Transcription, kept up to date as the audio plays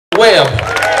Webb.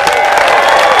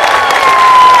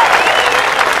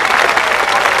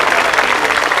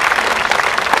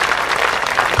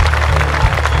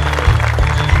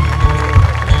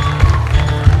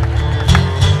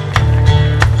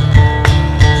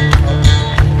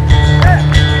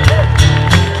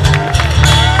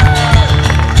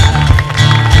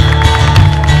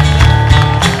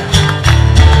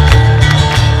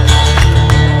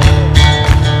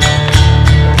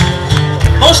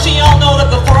 Most of y'all know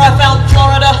that before I found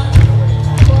Florida,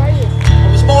 I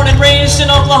was born and raised in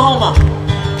Oklahoma.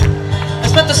 I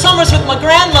spent the summers with my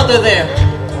grandmother there.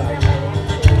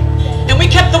 And we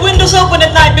kept the windows open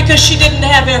at night because she didn't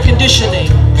have air conditioning.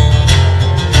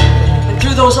 And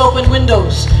through those open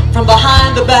windows, from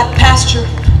behind the back pasture,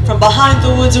 from behind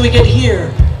the woods, we could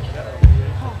hear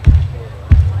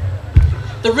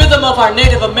the rhythm of our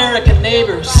Native American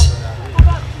neighbors.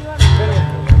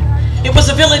 It was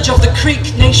a village of the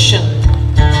Creek Nation.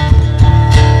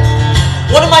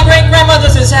 One of my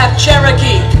great-grandmothers is half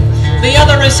Cherokee. The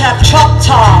other is half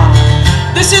Choctaw.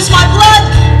 This is my blood.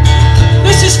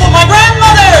 This is for my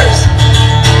grandmothers.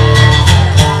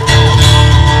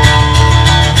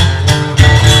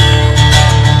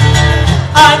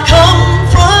 I come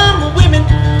from women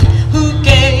who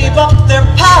gave up their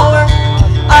power.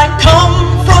 I come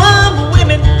from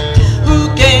women who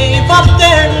gave up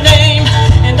their name.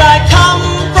 And I come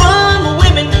from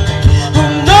women who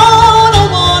know no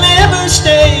one ever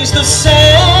stays the same.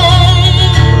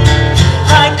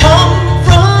 I come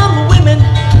from women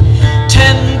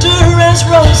tender as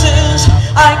roses.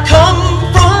 I come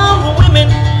from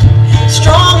women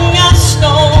strong as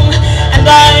stone. And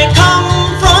I come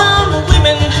from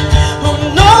women who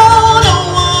know no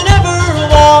one ever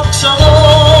walks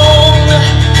alone.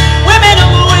 Women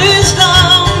of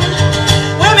wisdom,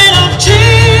 women of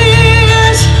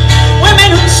tears,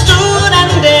 women who stood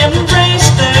and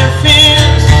embraced their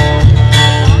fears.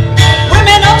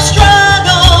 Women of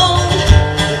struggle,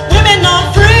 women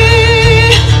of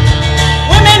free,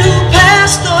 women who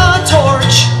passed the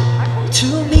torch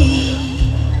to me.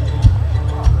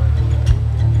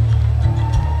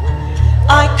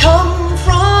 I come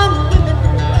from women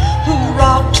who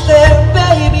rocked their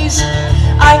babies.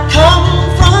 I come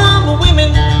from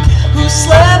women who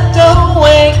slept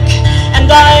awake.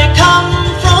 And I come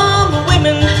from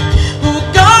women who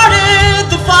guarded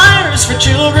the fires for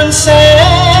children's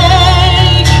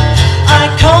sake. I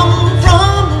come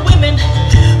from women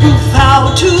who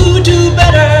vow to do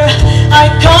better. I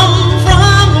come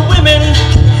from women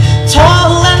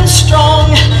tall and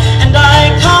strong. And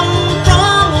I come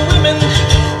from women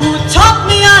who taught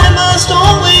me I must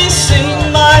always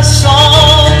sing my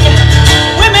song.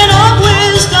 Women of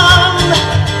wisdom,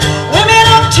 women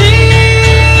of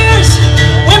tears,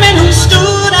 women who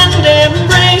stood and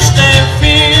embraced their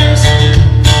fears.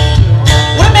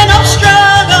 Women of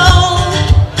struggle,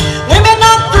 women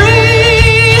of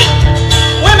free,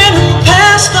 women who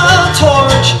passed the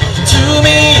torch to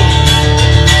me.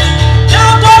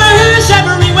 Now daughters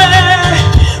everywhere,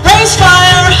 raise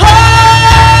fire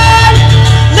high,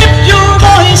 lift your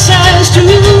voices to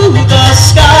the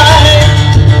sky.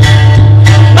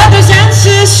 Mothers and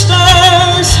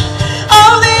sisters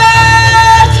of the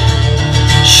earth,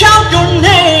 shout your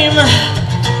name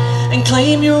and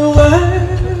claim your worth.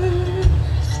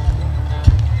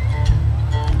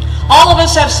 All of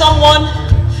us have someone,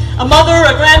 a mother,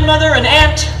 a grandmother, an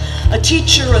aunt, a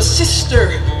teacher, a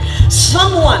sister,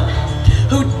 someone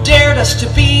who dared us to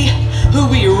be who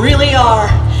we really are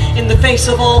in the face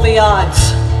of all the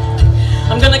odds.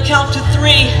 I'm going to count to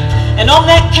 3, and on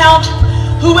that count,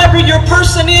 whoever your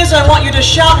person is, I want you to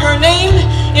shout her name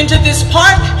into this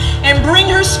park and bring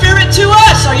her spirit to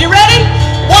us. Are you ready?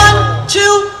 1,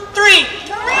 2, 3.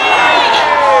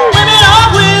 Women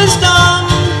of wisdom,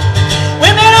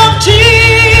 women of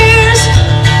tears,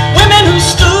 women who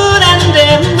stood and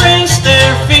embraced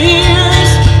their fears.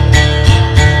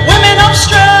 Women of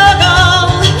struggle,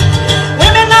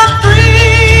 women of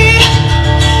free,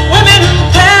 women who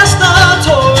passed the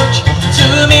torch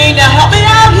to me. Now help me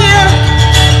out here.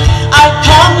 I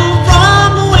come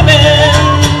from women.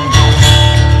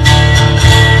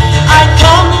 I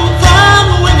come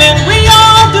from women. We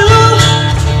all do.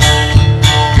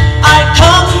 I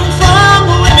come from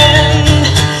women.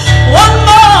 One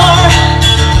more.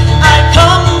 I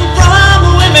come from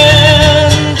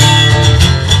women.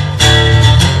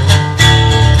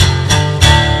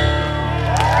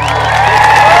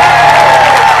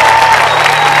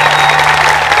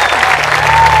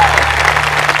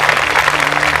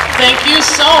 Thank you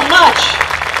so much.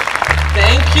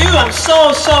 Thank you. I'm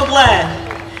so glad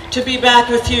to be back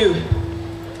with you.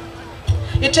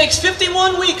 It takes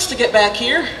 51 weeks to get back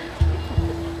here.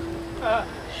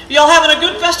 Y'all having a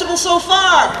good festival so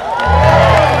far?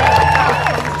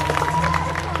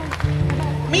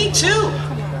 Me too.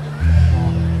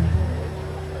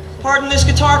 Pardon this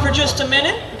guitar for just a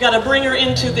minute. We've got to bring her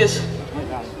into this.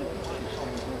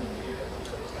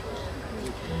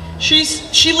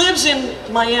 She lives in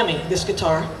Miami, this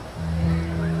guitar.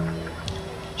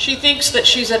 She thinks that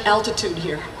she's at altitude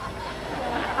here.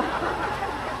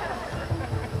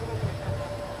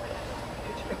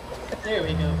 There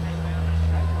we go.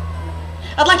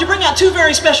 I'd like to bring out two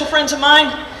very special friends of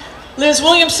mine, Liz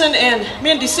Williamson and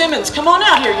Mindy Simmons. Come on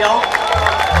out here, y'all.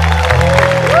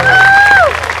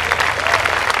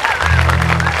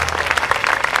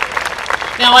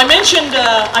 Now I mentioned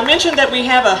that we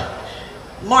have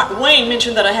Wayne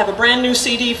mentioned that I have a brand new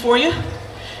CD for you.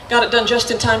 Got it done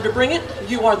just in time to bring it.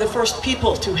 You are the first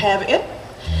people to have it.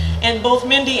 And both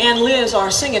Mindy and Liz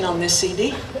are singing on this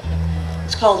CD.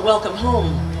 It's called Welcome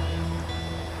Home.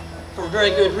 For a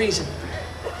very good reason.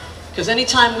 Because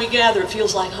anytime we gather, it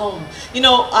feels like home. You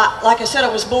know, like I said, I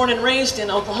was born and raised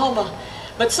in Oklahoma.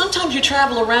 But sometimes you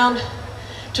travel around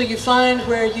till you find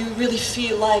where you really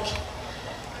feel like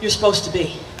you're supposed to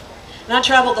be. And I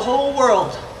traveled the whole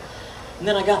world. And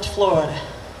then I got to Florida.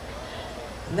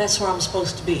 And that's where I'm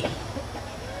supposed to be.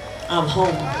 I'm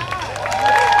home.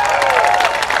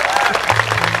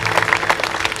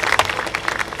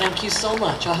 Thank you so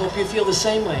much. I hope you feel the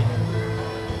same way.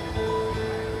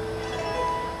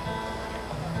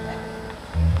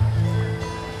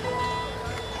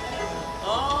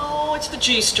 Oh, it's the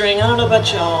G string. I don't know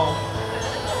about y'all.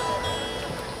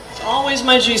 It's always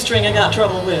my G string I got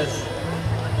trouble with.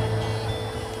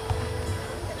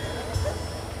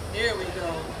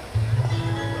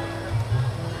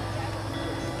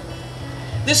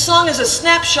 This song is a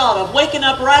snapshot of waking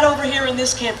up right over here in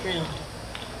this campground.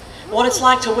 What it's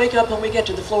like to wake up when we get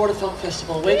to the Florida Folk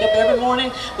Festival. Wake up every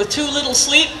morning with too little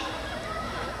sleep,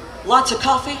 lots of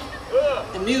coffee,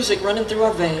 and music running through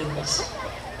our veins.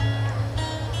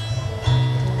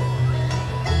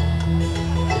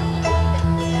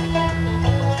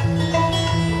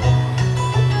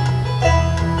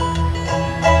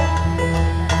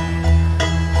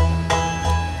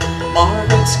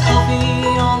 Margaret's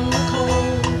coffee on the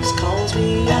coals calls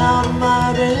me out of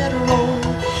my bedroom,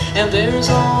 and there's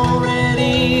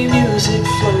already music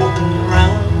floating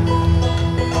around.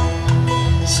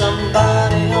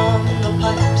 Somebody on the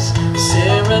pipes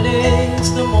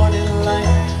serenades the morning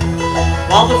light,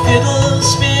 while the fiddles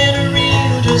spin a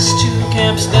reel just 2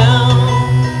 camps down.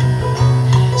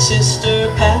 Sister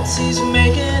Patsy's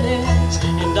making eggs,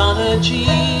 and Donna G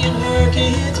in her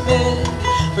kid's bed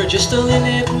for just a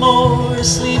little more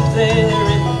sleep there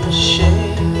in the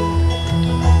shade.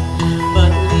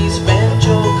 But Lee's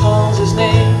banjo calls his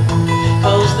name,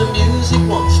 'cause the music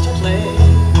wants to play.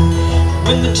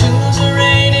 When the tunes are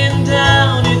raining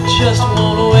down, it just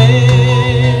won't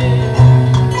wait.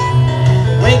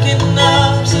 Waking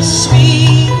up's a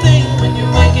sweet thing when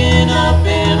you're waking up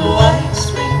in White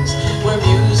Springs, where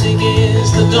music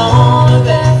is the dawn of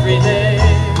every day.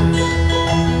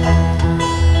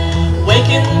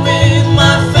 Waking with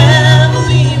my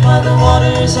family by the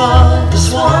waters of the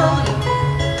Swanee,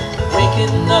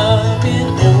 waking up in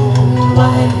old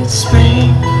White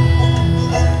Springs.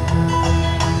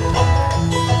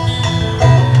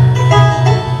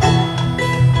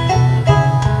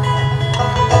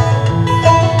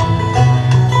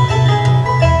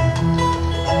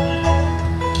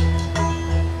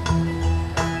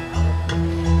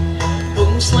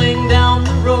 Boomslang down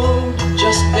the road,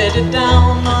 just bedded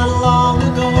down not long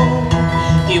ago.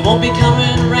 He won't be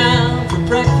coming round for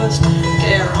breakfast,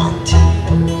 guarantee.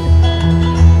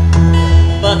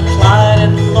 But Clyde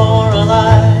and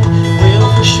Lorelei will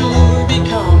for sure be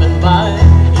coming by,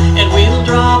 and we'll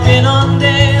drop in on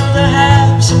Dale to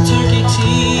have some turkey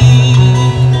tea.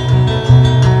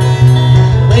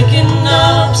 Waking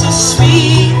up's a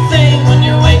sweet thing when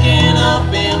you're waking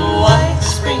up in White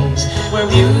Springs, where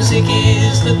music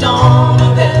is the dawn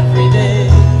of every day.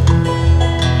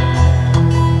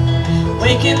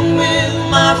 Waking with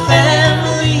my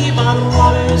family by the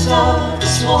waters of the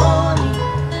Swanee,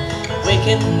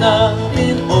 waking up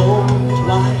in old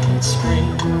White Springs.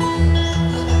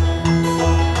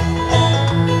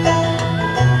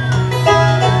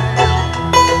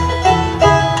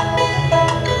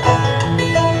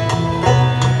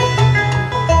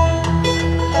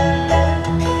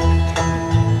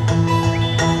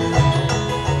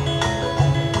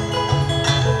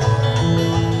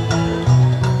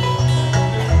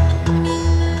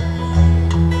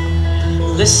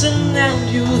 Listen and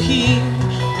you'll hear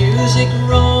music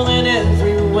rolling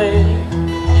everywhere.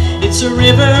 It's a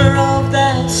river of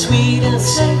that that sweet and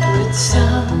sacred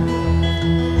sound.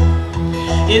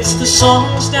 It's the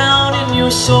songs down in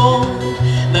your soul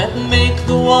that make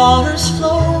the waters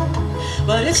flow,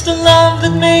 but it's the love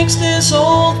that makes this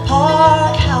old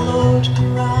park hallowed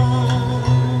ground.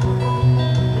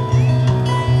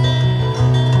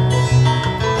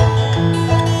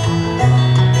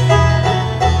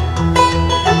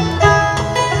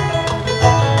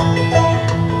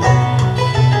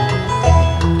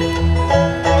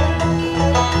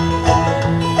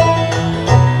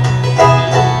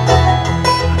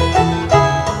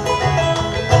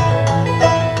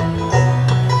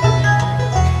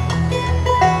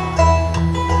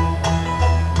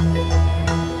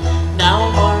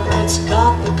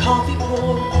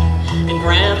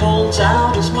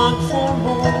 Out his mug for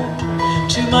more.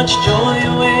 Too much joy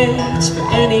awaits for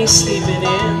any sleeping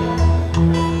in.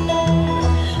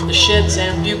 The Sheds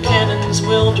and Buchanans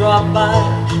will drop by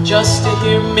just to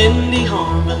hear Mindy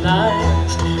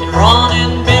harmonize, and Ron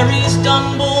and Barry's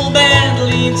Dunbull band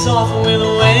leads off with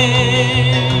a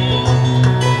wave.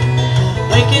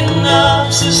 Waking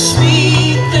up's a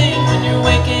sweet thing when you're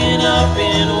waking up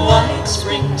in White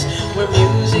Springs, where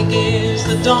music is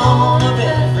the dawn of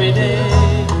every day.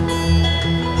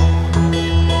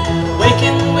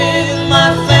 Waking with my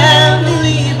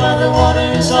family by the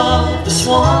waters of the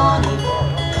Swanee,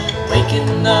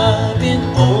 waking up in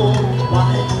old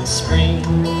White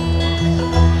Springs.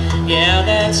 Yeah,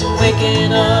 that's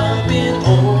waking up in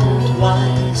old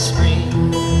White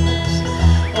Springs.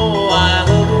 Oh, I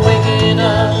love waking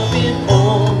up in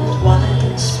old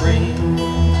White Springs.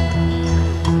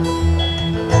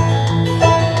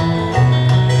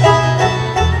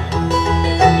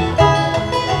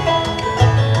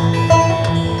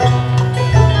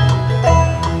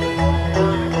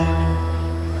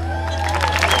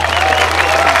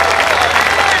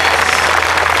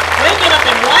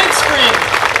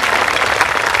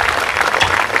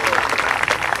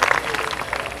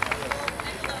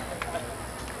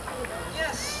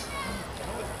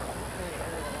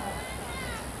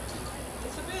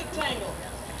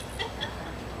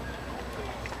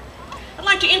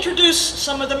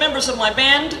 Some of the members of my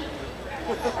band.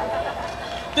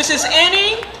 This is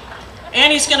Annie.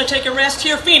 Annie's going to take a rest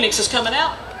here. Phoenix is coming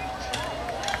out.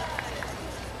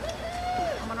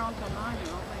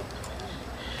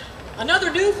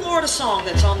 Another new Florida song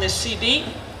that's on this CD.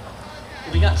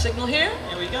 We got signal here.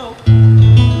 Here we go.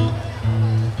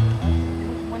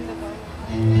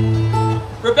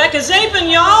 Rebecca Zapin,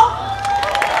 y'all.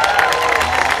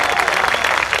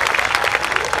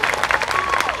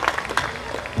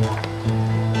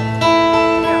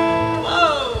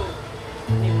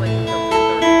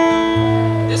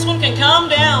 Calm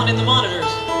down in the monitors.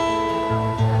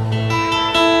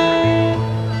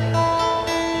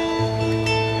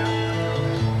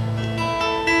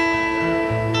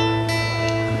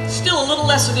 Still a little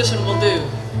less of this one will do.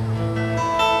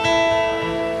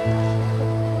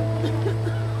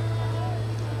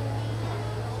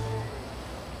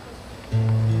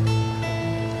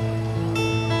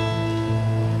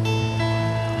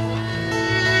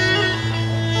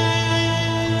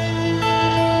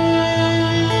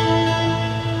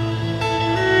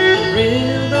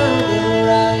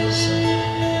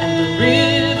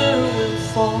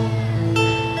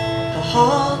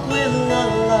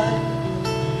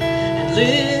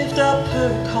 Lift up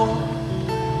her call.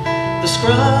 The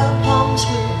scrub palms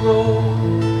will grow,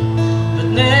 but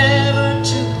never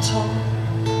too tall,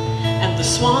 and the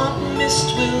swamp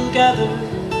mist will gather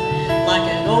like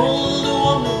an old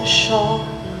woman's shawl,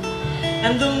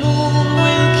 and the moon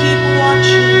will keep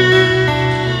watching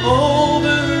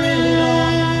over it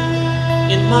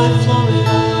all in my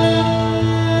Florida.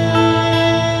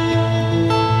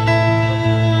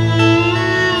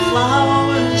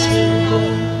 Flowers will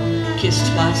bloom, kissed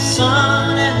by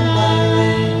sun and by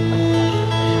rain.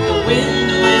 The wind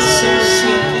whistles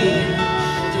sweetly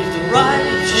through the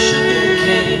ripe sugar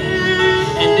cane,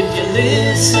 and if you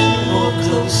listen more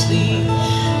closely,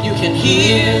 you can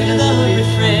hear the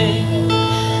refrain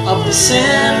of the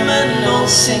salmon all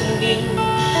singing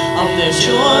of their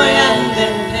joy and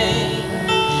their pain.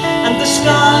 And the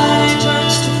sky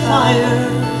turns to fire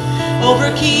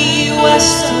over Key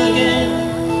West again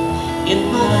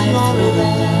in my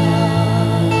Florida.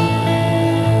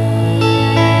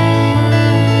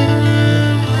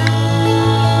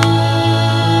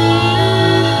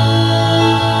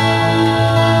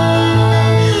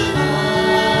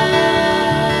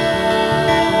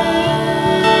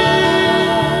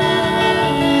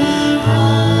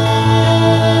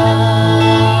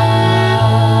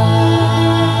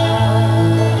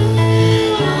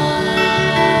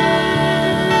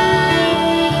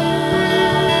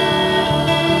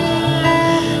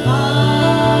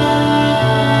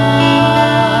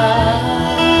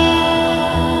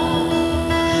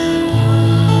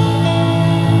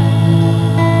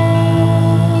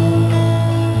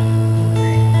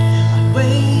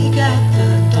 awake at the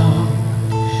dawn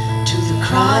to the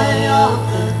cry of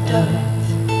the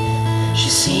dove. She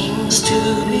seems to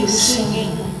be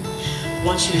singing,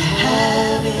 what you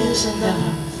have is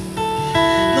enough.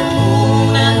 The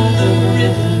moon and the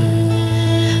river,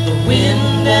 the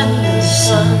wind and the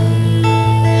sun,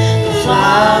 the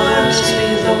flowers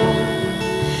below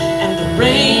and the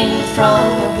rain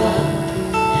from above.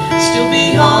 Still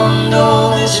beyond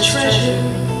all this treasure,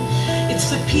 it's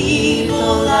the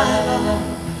people I love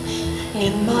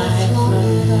in my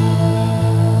Florida.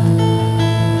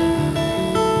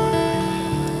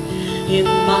 In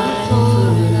my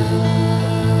Florida.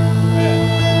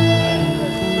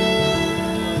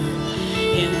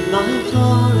 In my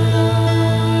Florida.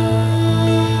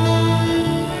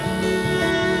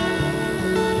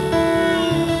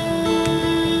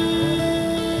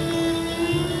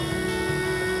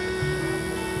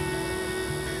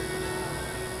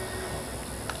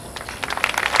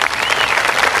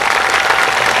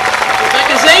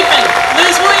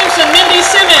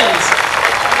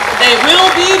 They will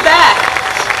be back.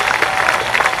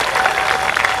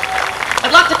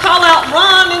 I'd like to call out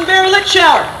Ron and Barry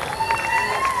Lichtschauer.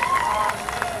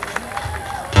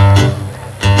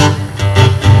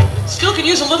 Still could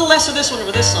use a little less of this one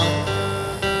for this song.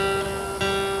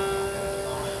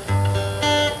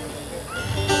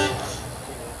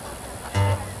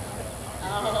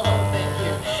 Oh, thank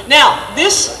you. Now,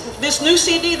 this new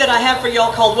CD that I have for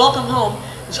y'all called Welcome Home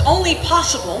is only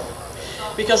possible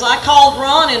because I called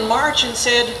Ron in March and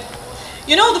said,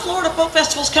 you know, the Florida Folk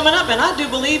Festival's coming up and I do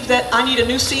believe that I need a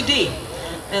new CD.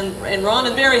 And Ron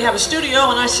and Barry have a studio,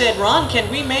 and I said, Ron,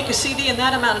 can we make a CD in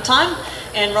that amount of time?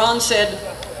 And Ron said,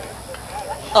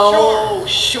 oh,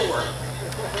 sure.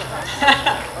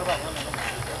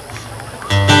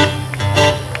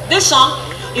 This song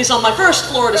is on my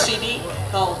first Florida CD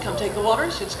called Come Take the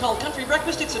Waters. It's called Country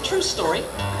Breakfast. It's a true story.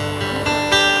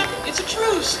 It's a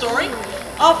true story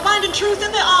of finding truth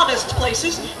in the oddest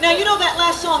places. Now, you know that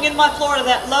last song, In My Florida,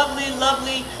 that lovely,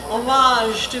 lovely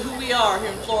homage to who we are here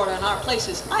in Florida and our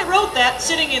places. I wrote that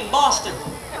sitting in Boston.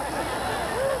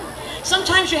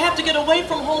 Sometimes you have to get away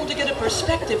from home to get a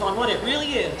perspective on what it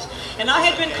really is. And I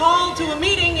had been called to a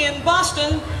meeting in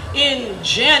Boston in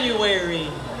January.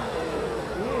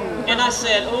 And I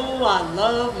said, oh, I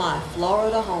love my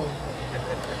Florida home.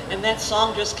 And that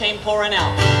song just came pouring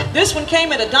out. This one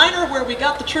came at a diner where we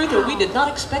got the truth, but we did not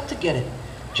expect to get it.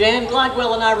 Jan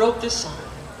Glidewell and I wrote this song.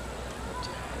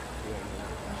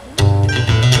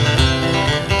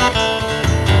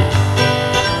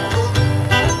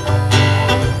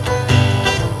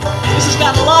 This has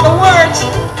got a lot of words.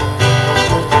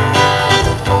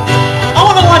 I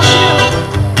want to watch you.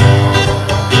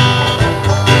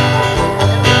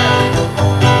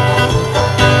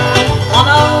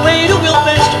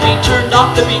 Turned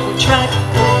off the beaten track,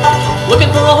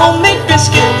 looking for a homemade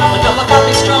biscuit, a cup of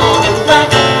coffee strong and black.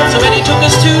 So Eddie took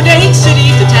us to Dade City,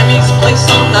 to Tammy's place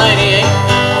on 98.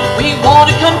 We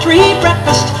wanted country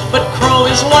breakfast, but crow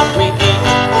is what we ate.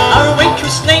 Our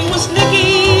waitress name was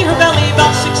Nikki, her belly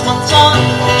about 6 months on.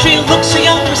 She looked so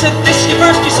young, we said, this you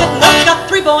first. She said, no, got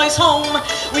 3 boys home.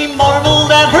 We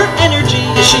marveled at her energy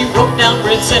as she wrote down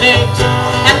grits and eggs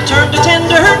and turned to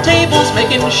tend to her tables,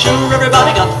 making sure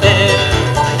everybody got fed.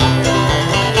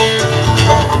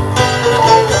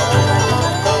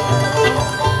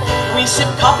 We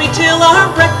sipped coffee till our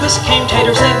breakfast came,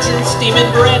 taters, eggs, and steaming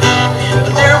bread.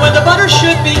 But there where the butter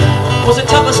should be was a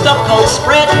tub of stuff called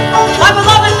spread. My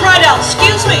beloved cried out,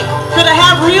 excuse me, could I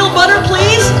have real butter,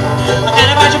 please? I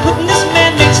can't imagine putting this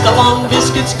man-made stuff on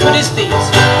biscuits good as these.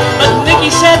 But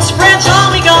Nikki said, spread's all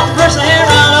we got, and brushed the hair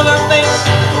out of her face.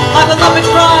 My beloved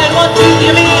cried, what do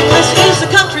you mean? This is a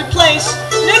country place.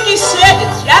 Nikki said,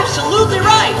 it's absolutely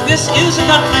right, this is a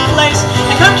country place.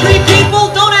 And country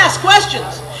people don't ask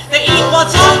questions. They eat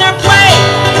what's on their plate.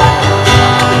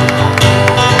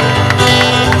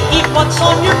 Eat what's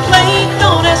on your plate.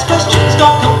 Don't ask questions,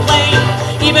 don't complain.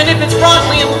 Even if it's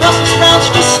broccoli and Brussels sprouts,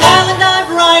 just smile and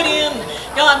dive right in.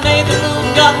 God made the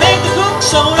food, God made the cook,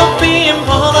 so don't be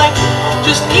impolite.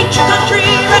 Just eat your country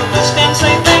breakfast and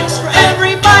say thanks for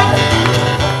every bite.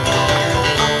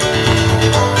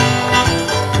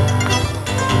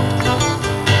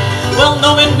 Well,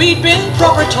 knowing we'd been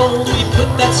proper told, we put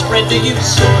that spread to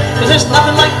use. Cause there's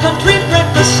nothing like country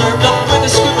breakfast served up with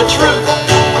a scoop of truth.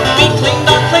 We cleaned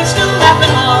our plates, still laughing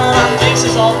hard, our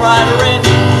faces all bright red,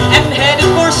 and headed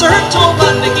for Sir Toba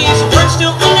Nikki's words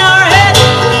still in our head.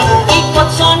 Eat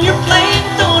what's on your plate,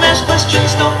 don't ask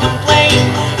questions, don't complain.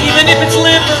 Even if it's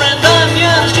liver and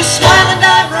onions, just smile and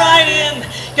dive right in.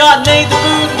 God made the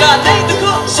food, God made the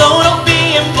cook, so don't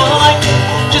be impolite.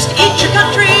 Just eat your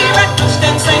country breakfast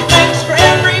and say thanks for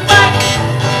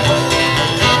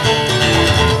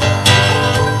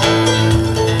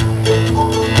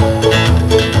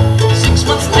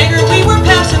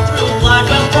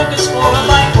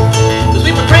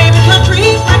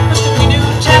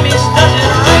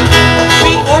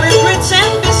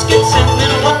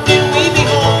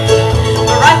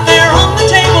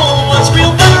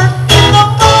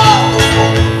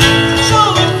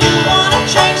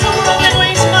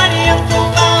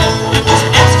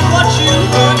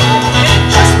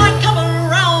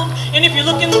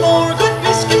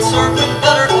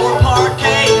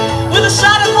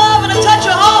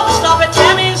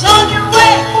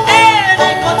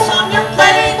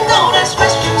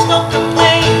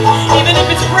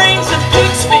brains and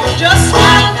beats me. Just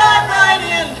smile and dive right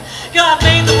in. God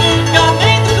made the food, God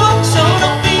made the cook, so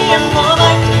don't be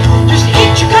impolite. Just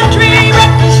eat your country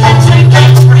breakfast and say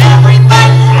thanks for every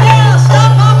bite. Yeah,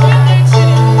 stop off in Big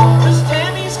City, 'cause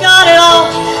Tammy's got it all.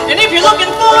 And if you're looking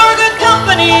for good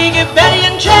company, give Betty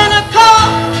and Jen a call.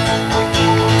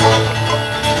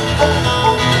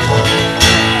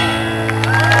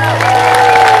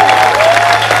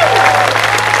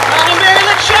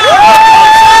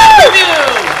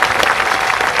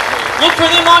 Look for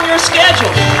them on your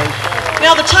schedule.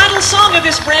 Now, the title song of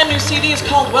this brand new CD is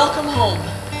called Welcome Home.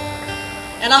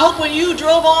 And I hope when you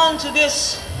drove on to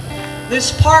this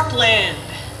parkland,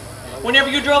 whenever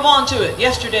you drove on to it,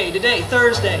 yesterday, today,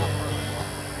 Thursday,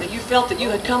 that you felt that you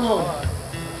had come home.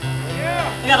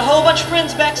 I got a whole bunch of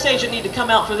friends backstage that need to come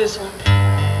out for this one.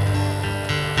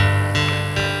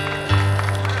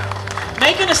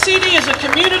 Making a CD is a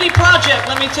community project,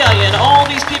 let me tell you, and all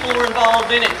these people were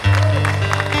involved in it.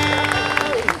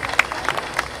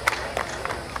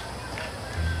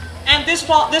 And this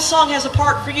song has a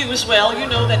part for you as well. You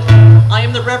know that I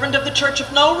am the Reverend of the Church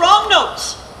of No Wrong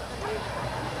Notes.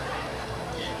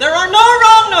 There are no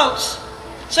wrong notes.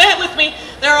 Say it with me.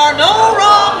 There are no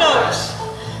wrong notes.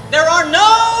 There are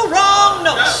no wrong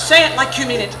notes. Say it like you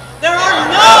mean it. There are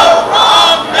no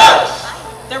wrong notes.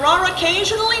 There are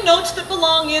occasionally notes that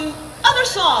belong in other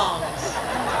songs.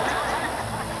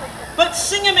 But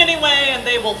sing them anyway, and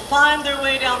they will find their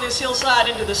way down this hillside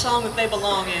into the song that they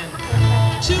belong in.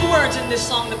 2 words in this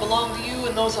song that belong to you,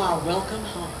 and those are welcome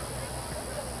home.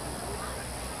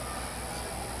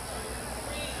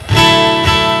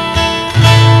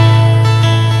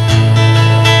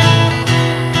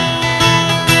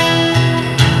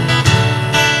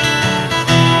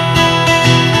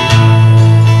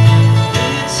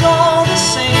 It's all the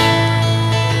same,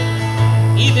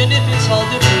 even if it's all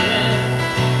different.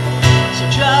 So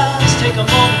just take a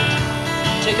moment,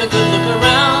 take a good look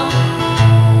around.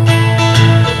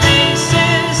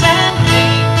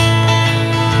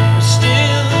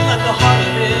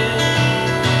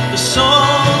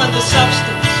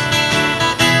 Substance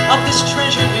of this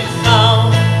treasure we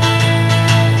found.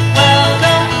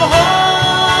 Welcome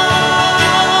home.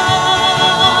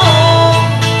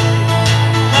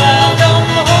 Welcome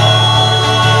home.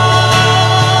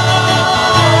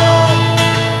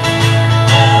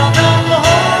 Welcome home.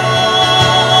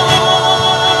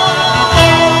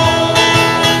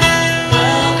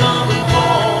 Welcome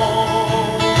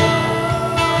home.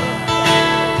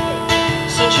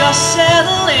 So just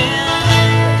settle in.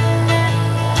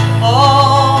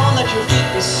 Oh, let your feet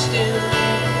be still.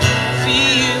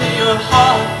 Feel your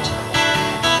heart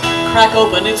crack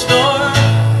open its door.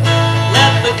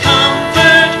 Let the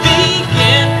comfort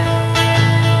begin.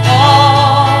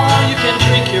 Oh, you can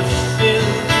drink your fill.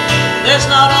 There's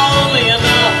not only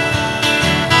enough,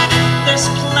 there's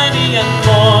plenty and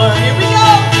more. Here we go.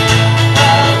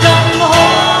 Welcome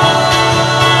home.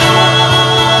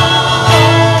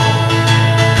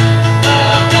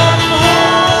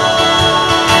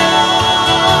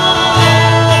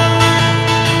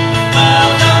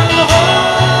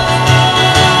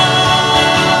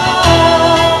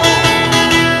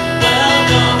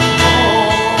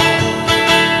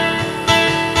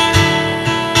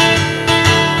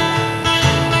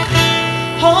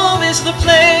 The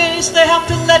place they have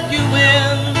to let you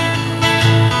in.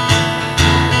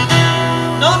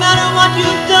 No matter what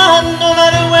you've done, no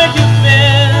matter where you've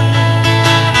been.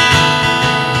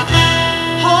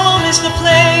 Home is the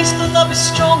place the love is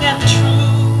strong and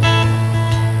true.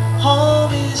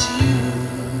 Home is you.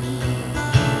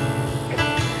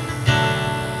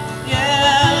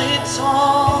 Yeah, it's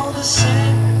all the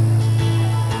same,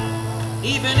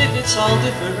 even if it's all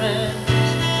different.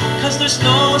 'Cause there's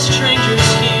no strangers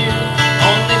here,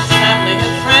 only family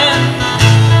and friends.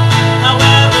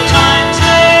 However times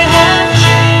may have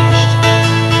changed,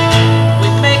 we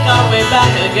make our way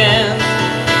back again.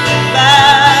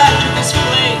 Back to this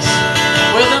place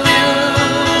where the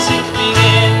music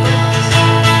begins.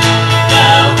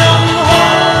 Welcome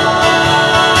home.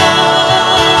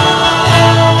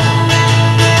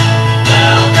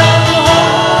 Welcome home.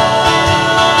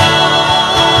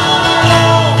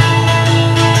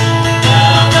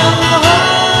 Welcome home.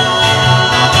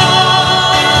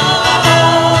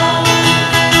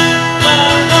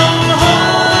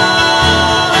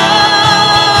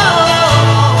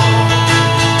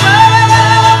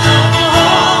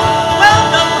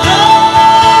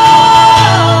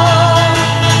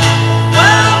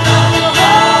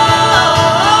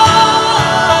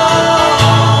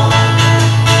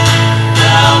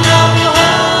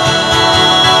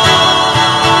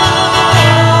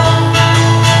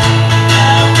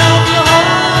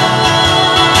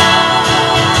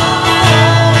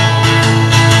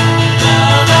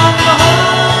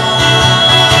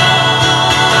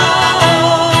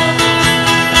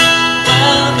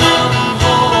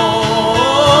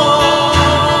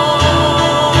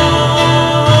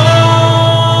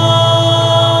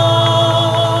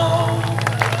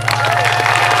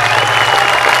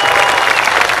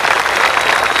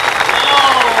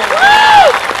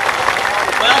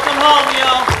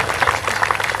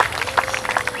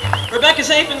 Rebecca's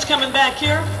apron's coming back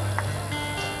here.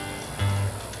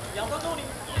 Y'all don't go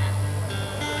anywhere.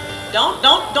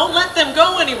 Don't let them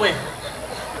go anywhere.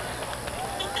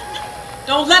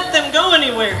 Don't let them go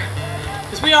anywhere.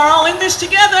 Because we are all in this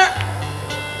together.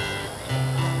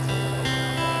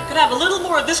 Could I have a little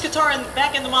more of this guitar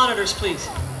back in the monitors, please?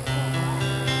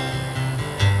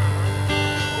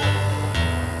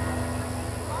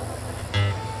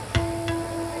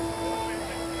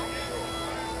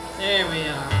 There we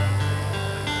are.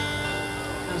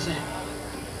 How's that?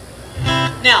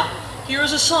 Now,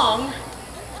 here's a song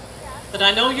that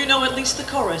I know you know at least the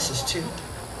choruses to.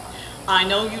 I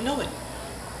know you know it.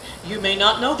 You may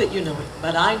not know that you know it,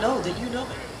 but I know that you know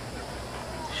it.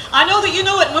 I know that you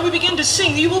know it, and when we begin to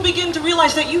sing, you will begin to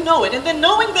realize that you know it. And then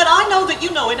knowing that I know that you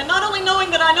know it, and not only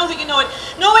knowing that I know that you know it,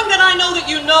 knowing that I know that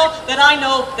you know that I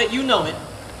know that you know it,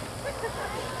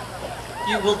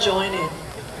 you will join in.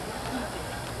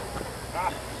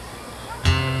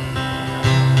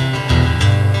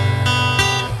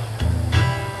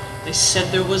 They said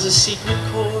there was a secret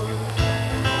chord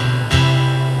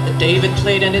that David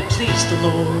played and it pleased the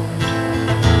Lord.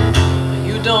 But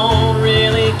you don't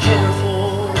really care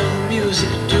for music,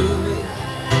 do you?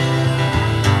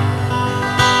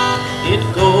 It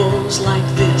goes like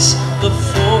this: the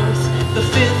fourth, the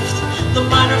fifth, the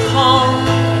minor fall,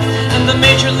 and the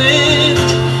major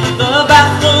lift. The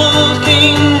baffled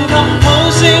king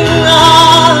composing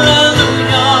hallelujah.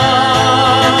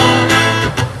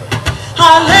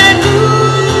 Hallelujah,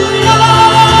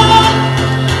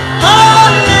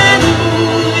 hallelujah,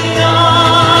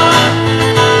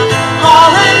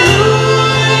 hallelujah,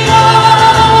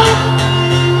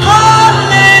 hallelujah.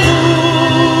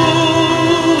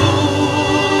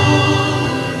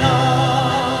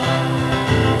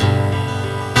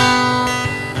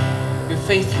 Your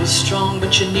faith was strong,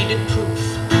 but you needed proof.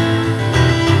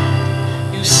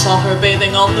 You saw her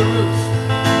bathing on the roof,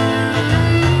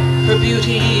 her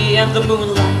beauty and the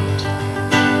moonlight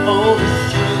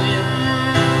overthrew you.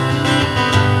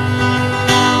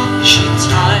 She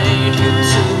tied you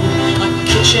to a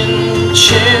kitchen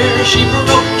chair, she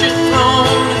broke your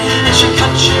throne and she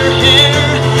cut your hair,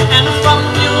 and from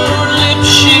your lips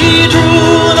she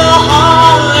drew the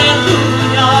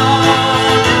hallelujah.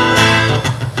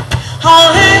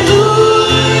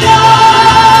 Hallelujah,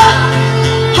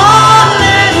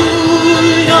 hallelujah,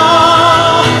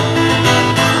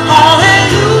 hallelujah,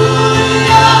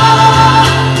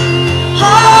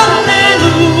 hallelujah.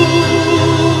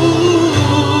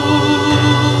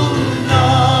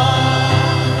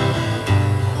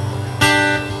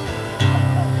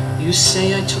 You say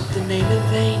I took the name in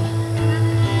vain.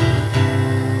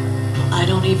 I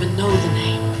don't even know the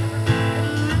name.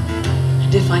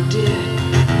 And if I did,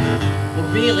 well,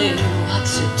 really,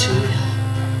 what's it to you?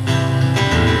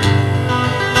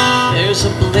 There's a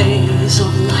blaze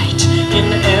of light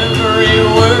in every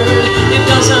word. It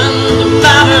doesn't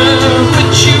matter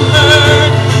which you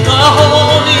heard, the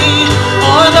holy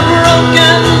or the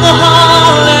broken, the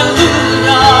hallelujah.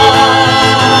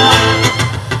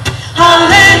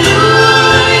 Hallelujah,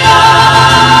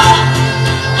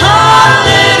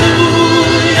 hallelujah,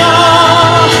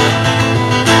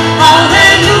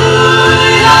 hallelujah,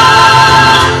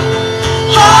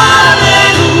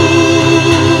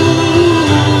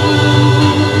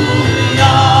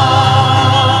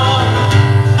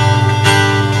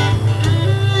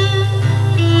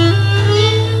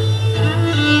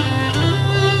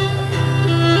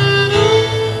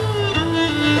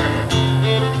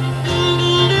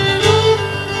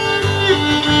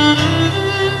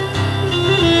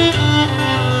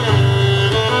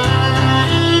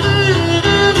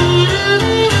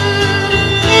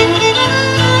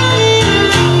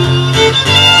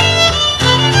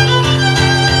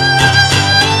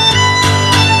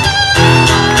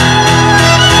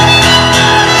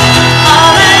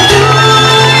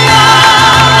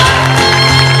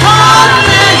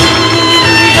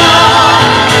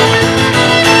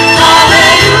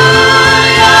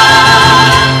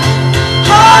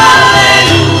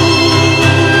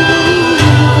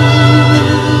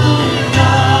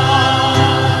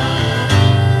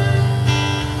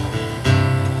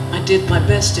 did my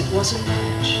best, it wasn't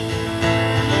much.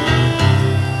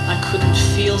 I couldn't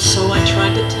feel, so I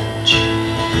tried to touch.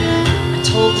 I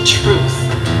told the truth,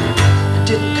 I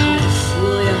didn't come to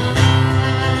fool ya.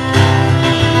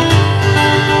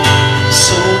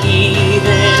 So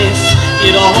even if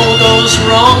it all goes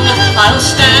wrong, I'll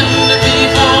stand